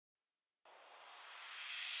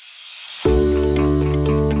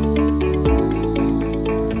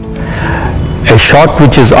A shot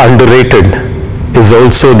which is underrated is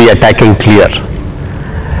also the attacking clear.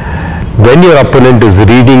 When your opponent is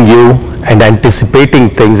reading you and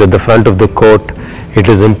anticipating things at the front of the court, it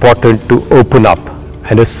is important to open up,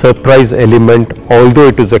 and a surprise element, although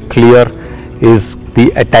it is a clear, is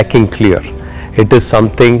the attacking clear. It is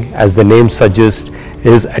something, as the name suggests,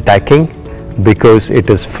 is attacking because it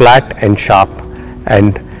is flat and sharp,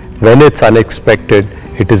 and when it's unexpected,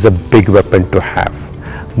 it is a big weapon to have.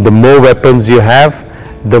 The more weapons you have,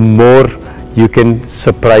 the more you can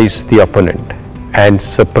surprise the opponent, and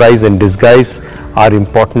surprise and disguise are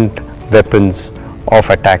important weapons of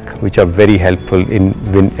attack which are very helpful in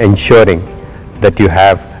ensuring that you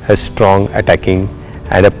have a strong attacking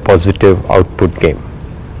and a positive output game.